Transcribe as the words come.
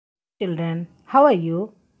Children, how are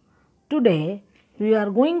you? Today we are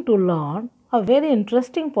going to learn a very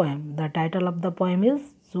interesting poem. The title of the poem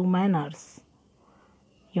is Zoo Manners,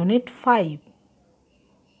 Unit 5.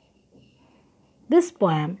 This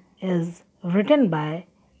poem is written by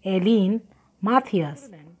Eileen Matthias.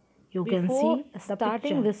 You can see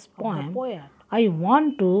starting this poem, I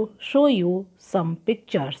want to show you some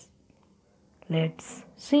pictures. Let's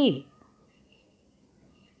see.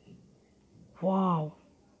 Wow!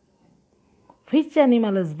 Which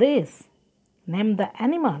animal is this? Name the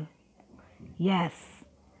animal. Yes,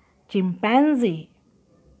 chimpanzee.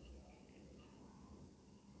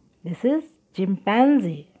 This is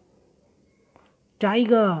chimpanzee.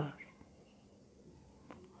 Tiger,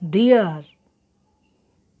 deer,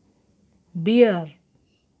 bear,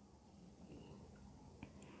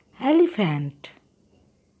 elephant.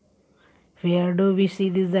 Where do we see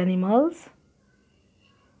these animals?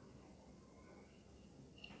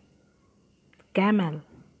 Camel.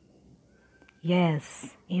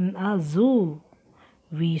 Yes, in a zoo.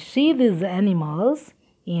 We see these animals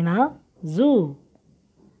in a zoo.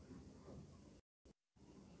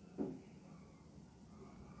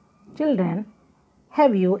 Children,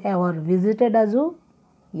 have you ever visited a zoo?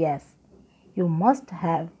 Yes, you must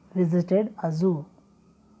have visited a zoo.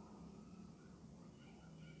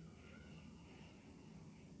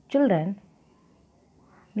 Children,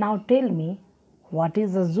 now tell me, what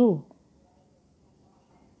is a zoo?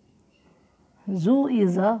 Zoo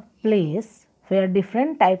is a place where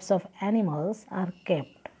different types of animals are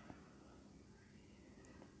kept.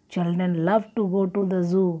 Children love to go to the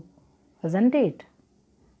zoo, isn't it?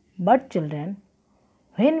 But children,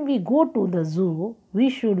 when we go to the zoo, we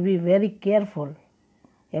should be very careful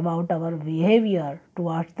about our behavior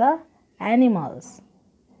towards the animals.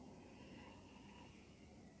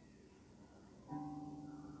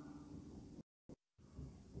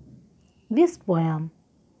 This poem,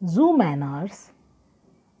 Zoo Manners,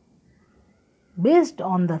 based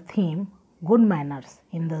on the theme Good Manners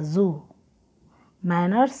in the Zoo.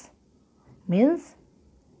 Manners means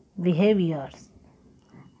behaviors,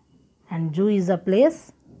 and zoo is a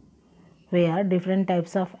place where different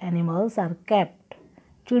types of animals are kept.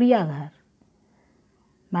 चिड़ियाघर.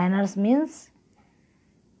 Manners means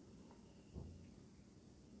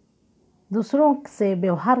दूसरों से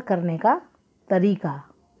व्यवहार करने का तरीका.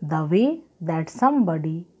 The way that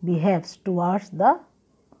somebody behaves towards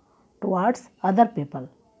other people.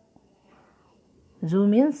 Zoo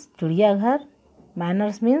means चिड़ियाघर.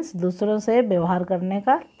 Manners means दूसरों से व्यवहार करने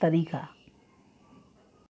का तरीका.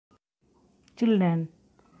 Children,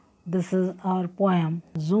 this is our poem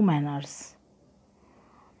Zoo Manners.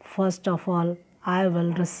 First of all, I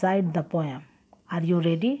will recite the poem. Are you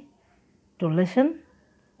ready to listen?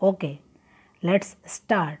 Okay, let's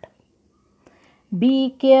start.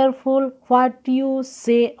 Be careful what you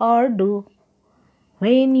say or do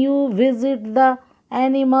when you visit the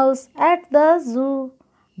animals at the zoo.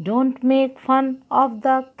 Don't make fun of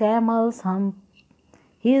the camel's hump.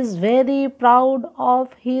 He is very proud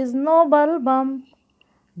of his noble bump.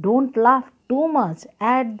 Don't laugh too much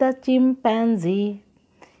at the chimpanzee.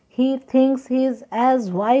 He thinks he is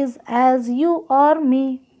as wise as you or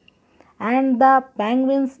me. And the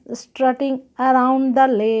penguins strutting around the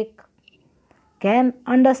lake can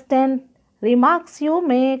understand remarks you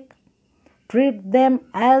make. Treat them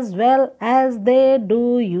as well as they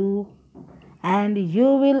do you, and you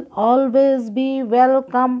will always be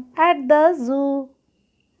welcome at the zoo.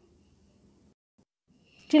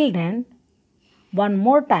 Children, one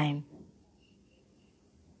more time.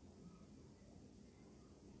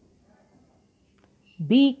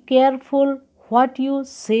 Be careful what you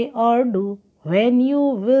say or do when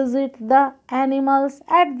you visit the animals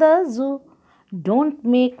at the zoo. Don't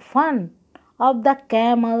make fun of the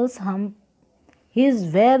camel's hump. He is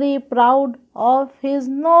very proud of his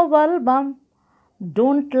noble bump.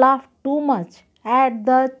 Don't laugh too much at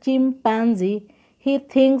the chimpanzee. He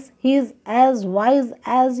thinks he is as wise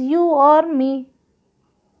as you or me.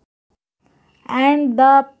 And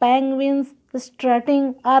the penguins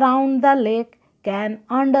strutting around the lake can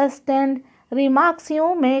understand remarks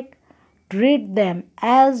you make. Treat them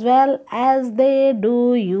as well as they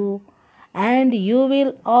do you, and you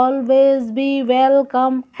will always be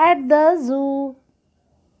welcome at the zoo.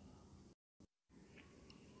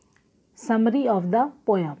 Summary of the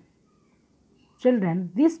poem.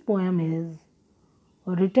 Children, this poem is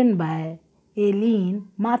written by Eileen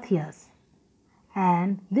Matthias,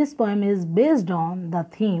 and this poem is based on the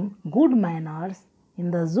theme Good Manners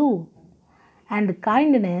in the Zoo and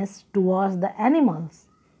kindness towards the animals.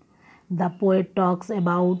 The poet talks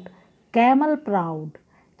about camel proud,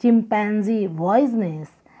 chimpanzee wiseness,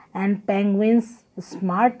 and penguins'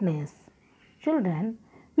 smartness. Children,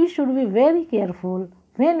 we should be very careful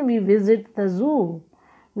when we visit the zoo.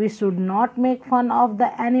 We should not make fun of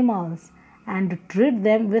the animals and treat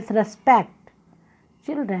them with respect.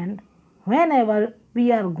 Children, whenever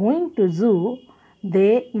we are going to zoo,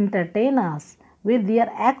 they entertain us with their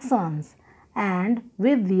actions and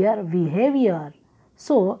with their behavior.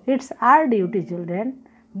 So it's our duty, children,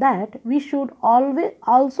 that we should always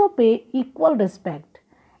also pay equal respect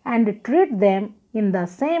and treat them in the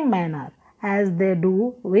same manner as they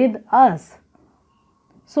do with us.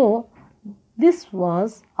 So this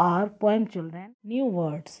was our poem, children. New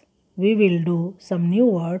words. We will do some new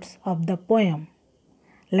words of the poem.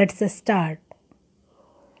 Let's start.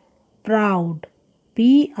 Proud.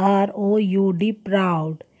 Proud.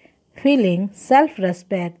 Proud. Feeling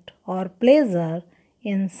self-respect or pleasure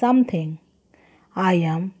in something. I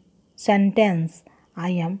am. Sentence.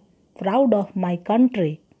 I am proud of my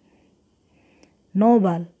country.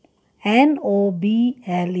 Noble. Noble.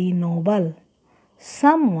 Noble.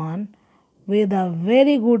 Someone with a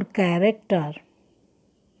very good character.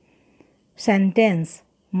 Sentence.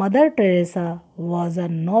 Mother Teresa was a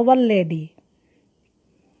noble lady.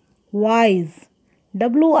 Wise.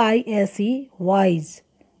 Wise. Wise.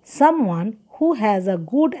 Someone who has a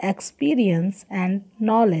good experience and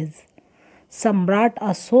knowledge. Samrat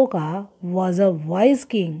Ashoka was a wise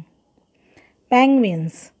king.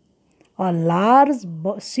 Penguins. A large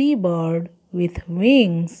seabird with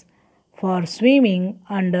wings for swimming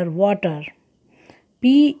underwater.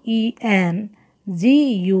 Penguins.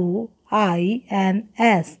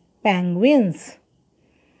 Penguins.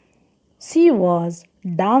 She was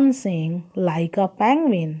dancing like a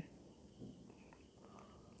penguin.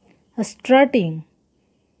 Strutting.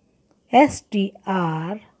 Strutting.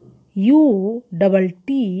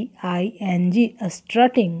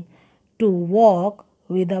 Strutting. To walk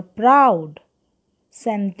with a proud.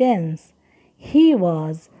 Sentence. He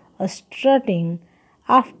was strutting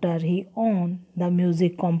after he won the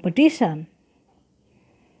music competition.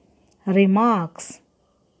 Remarks.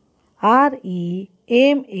 Remarks.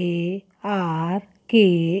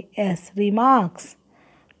 Remarks.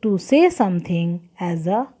 To say something as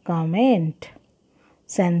a comment.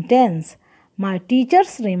 Sentence. My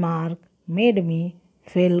teacher's remark made me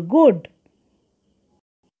feel good.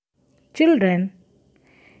 Children,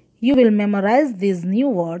 you will memorize these new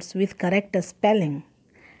words with correct spelling.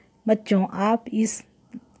 बच्चों, आप इस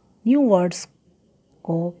new words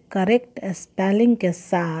को correct spelling के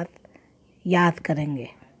साथ याद करेंगे.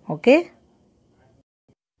 Okay?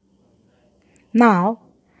 Now,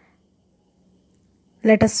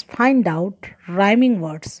 let us find out rhyming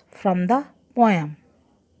words from the poem.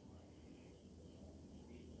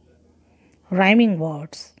 Rhyming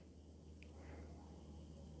words.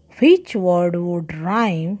 Which word would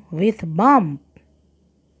rhyme with bump?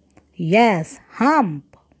 Yes,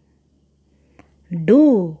 hump.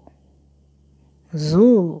 Do.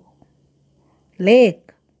 Zoo.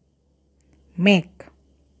 Lake. Make.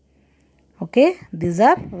 Okay, these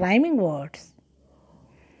are rhyming words.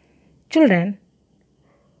 Children,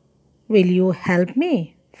 will you help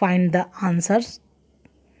me find the answers?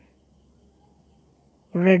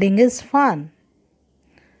 Reading is fun.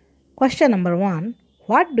 Question number 1.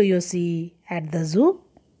 What do you see at the zoo?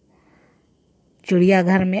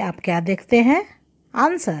 चिड़ियाघर में आप क्या देखते हैं?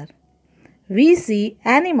 Answer. We see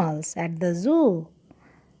animals at the zoo.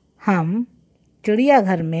 हम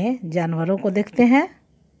चिड़ियाघर में जानवरों को देखते हैं.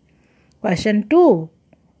 Question 2.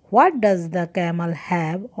 What does the camel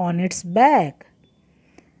have on its back?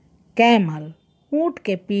 Camel, ऊँट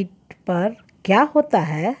के पीठ पर क्या होता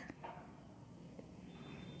है?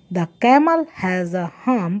 The camel has a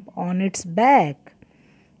hump on its back.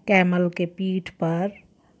 Camel के पीठ पर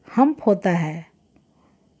हम्प होता है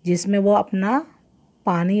जिसमें वो अपना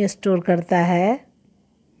पानी स्टोर करता है.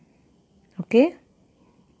 Okay,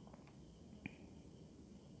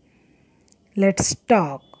 let's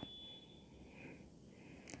talk.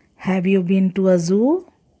 Have you been to a जू?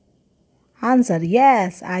 Answer.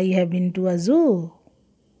 Yes, I have been to a जू.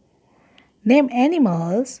 Name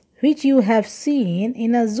animals which you have seen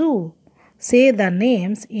in a zoo. Say the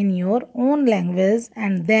names in your own language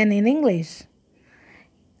and then in English.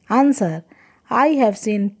 Answer. I have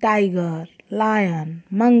seen tiger, lion,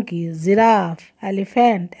 monkey, giraffe,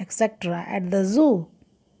 elephant, etc. at the zoo.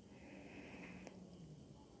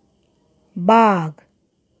 Bagh,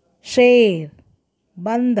 शेर,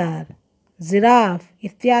 बंदर, giraffe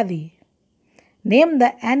इत्यादि. Name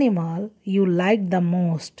the animal you liked the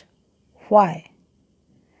most. Why?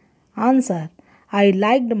 Answer. I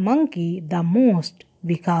liked monkey the most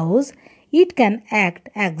because it can act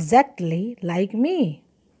exactly like me.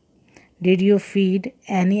 Did you feed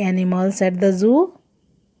any animals at the zoo?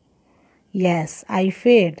 Yes, I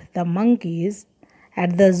fed the monkeys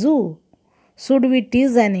at the zoo. Should we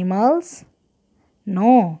tease animals?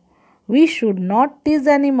 No, we should not tease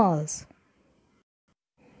animals.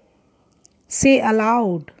 Say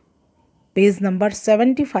aloud. Page number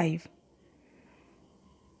 75.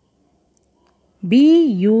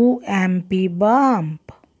 B-U-M-P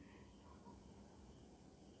bump.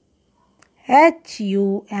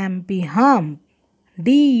 H-U-M-P hump.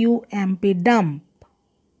 D-U-M-P dump.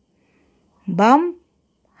 Bump,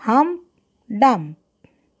 hump, dump.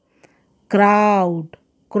 Crowd,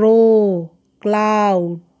 crow,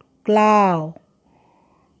 cloud, clow.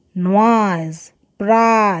 Noise,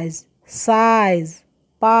 prize, size,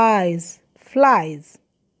 pies, flies.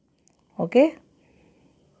 Okay?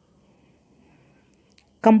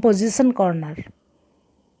 Composition corner.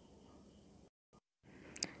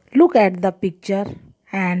 Look at the picture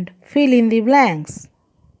and fill in the blanks.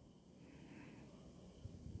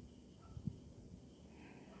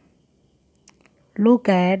 Look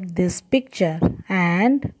at this picture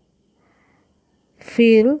and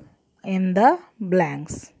fill in the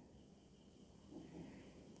blanks.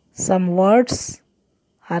 Some words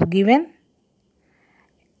are given: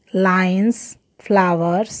 lines,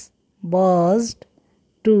 flowers, buzzed,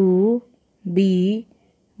 to, be,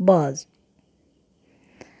 buzzed.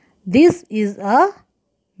 This is a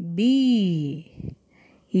bee.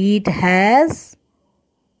 It has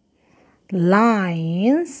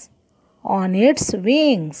lines on its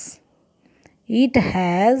wings. It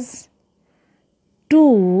has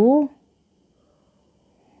two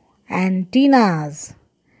antennas.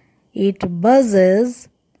 It buzzes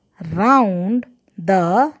round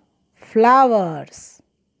the flowers.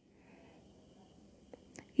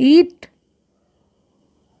 It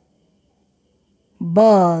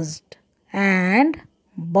buzzed and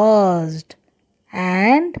buzzed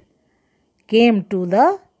and came to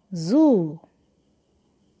the zoo.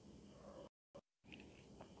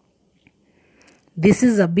 This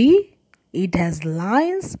is a bee. It has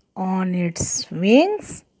lines on its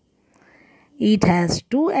wings. It has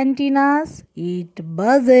two antennas. It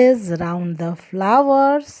buzzes round the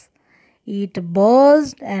flowers. It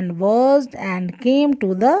buzzed and came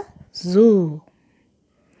to the zoo.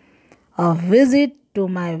 A visit to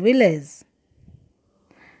my village.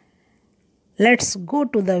 Let's go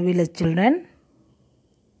to the village, children.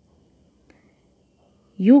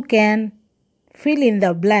 You can fill in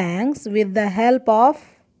the blanks with the help of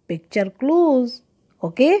picture clues.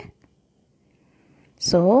 Okay?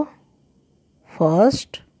 So,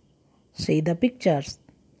 first, see the pictures.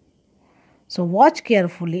 So, watch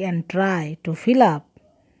carefully and try to fill up.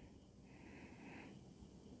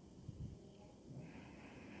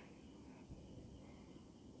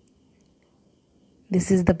 This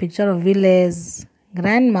is the picture of village,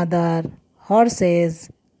 grandmother, horses,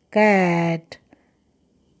 cat,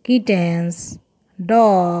 kittens,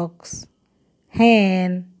 dogs,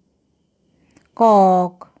 hen,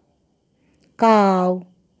 cock, cow,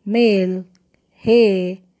 milk,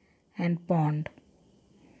 hay, and pond.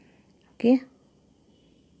 Okay.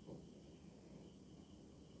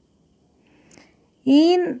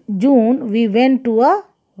 In June, we went to a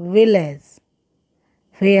village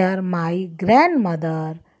where my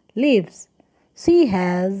grandmother lives. She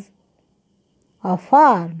has a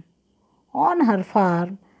farm. On her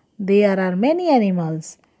farm, there are many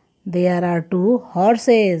animals. There are two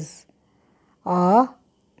horses, a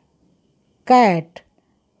cat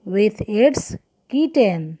with its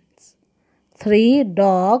kittens, three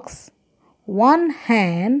dogs, one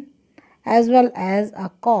hen, as well as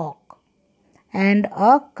a cock and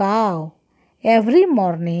a cow. Every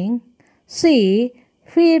morning, she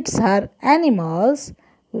feeds her animals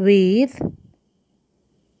with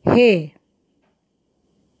hay.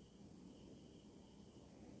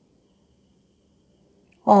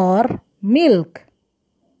 Or milk.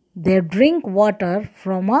 They drink water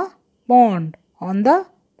from a pond on the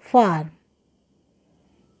farm.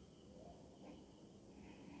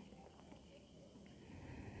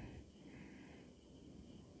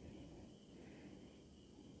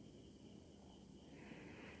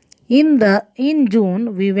 In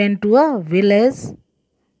June, we went to a village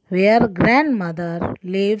where grandmother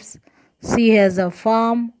lives. She has a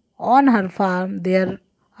farm. On her farm, there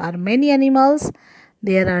are many animals.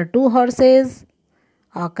 There are two horses,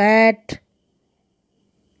 a cat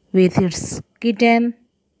with its kitten,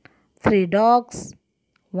 three dogs,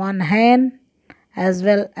 one hen, as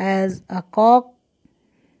well as a cock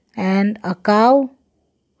and a cow.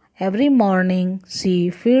 Every morning, she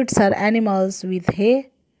feeds her animals with hay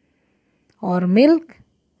or milk.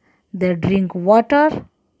 They drink water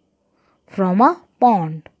from a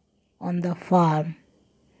pond on the farm.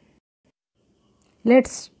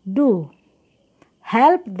 Let's do.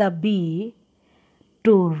 Help the bee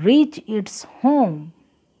to reach its home.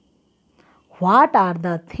 What are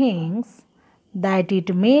the things that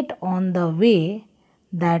it met on the way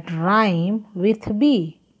that rhyme with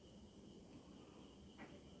bee?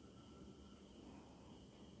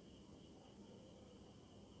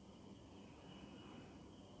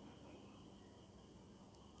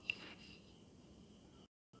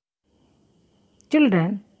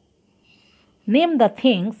 Children, name the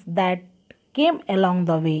things that came along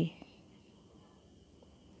the way.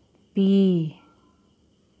 Pea,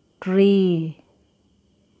 tree,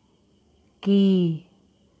 key,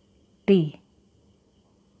 tea.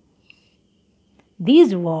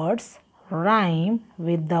 These words rhyme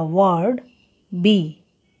with the word bee.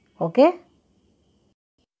 Okay?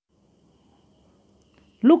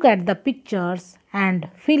 Look at the pictures and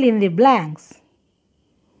fill in the blanks.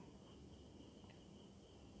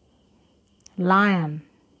 Lion,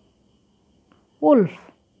 wolf,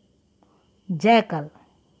 jackal,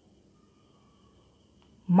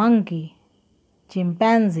 monkey,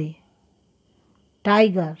 chimpanzee,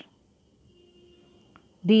 tiger,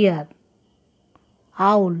 deer,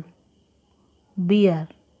 owl, bear,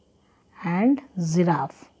 and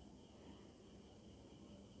giraffe.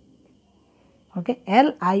 Okay,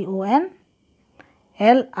 Lion,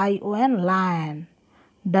 lion,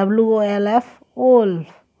 wolf,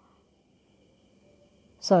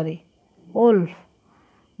 wolf,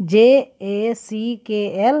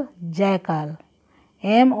 jackal, jackal,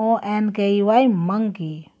 monkey,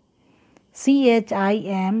 monkey,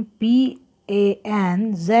 chimpanzee,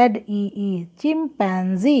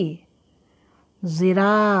 chimpanzee,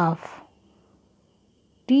 giraffe,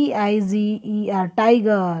 tiger,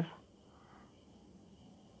 tiger,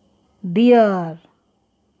 deer,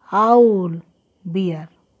 owl, bear.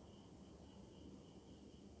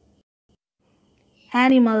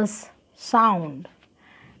 Animals sound.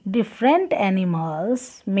 Different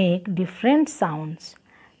animals make different sounds.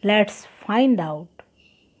 Let's find out.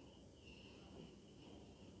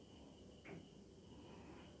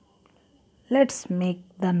 Let's make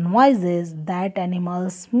the noises that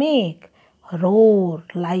animals make. Roar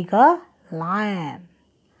like a lion.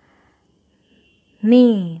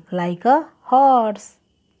 Neigh like a horse.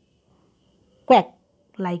 Quack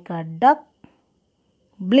like a duck.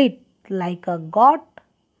 Bleat like a goat.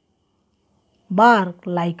 Bark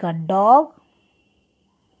like a dog.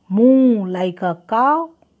 Moo like a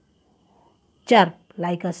cow. Chirp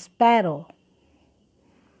like a sparrow.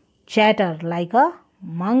 Chatter like a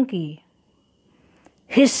monkey.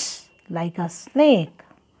 Hiss like a snake.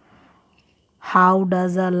 How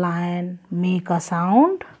does a lion make a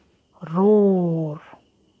sound? Roar.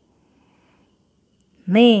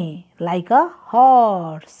 Neigh like a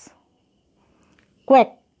horse.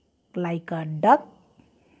 Quack like a duck.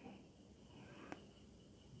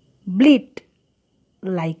 Bleat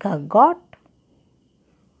like a goat.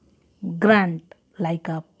 Grunt like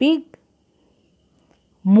a pig.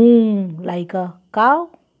 Moo like a cow.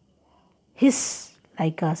 Hiss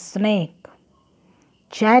like a snake.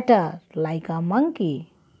 Chatter like a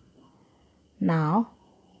monkey. Now,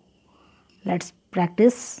 let's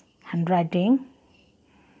practice handwriting.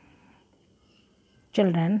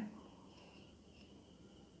 Children,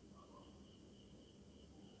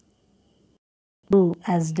 do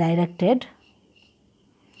as directed.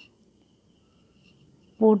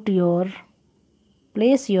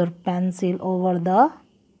 Place your pencil over the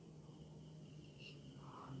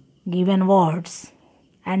given words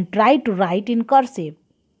and try to write in cursive.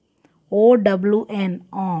 OWN,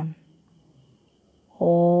 on.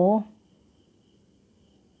 O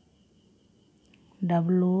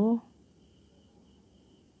W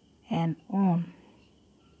N, on.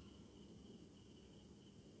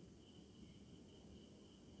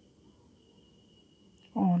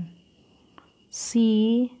 On.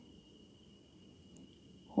 COME,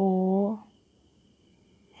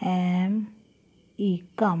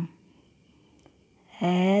 come.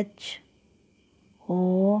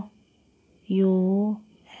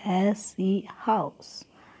 HOUSE, house.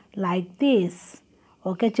 Like this.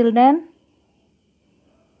 Okay, children?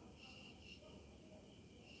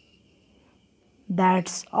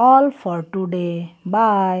 That's all for today.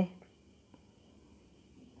 Bye.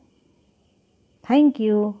 Thank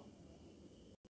you.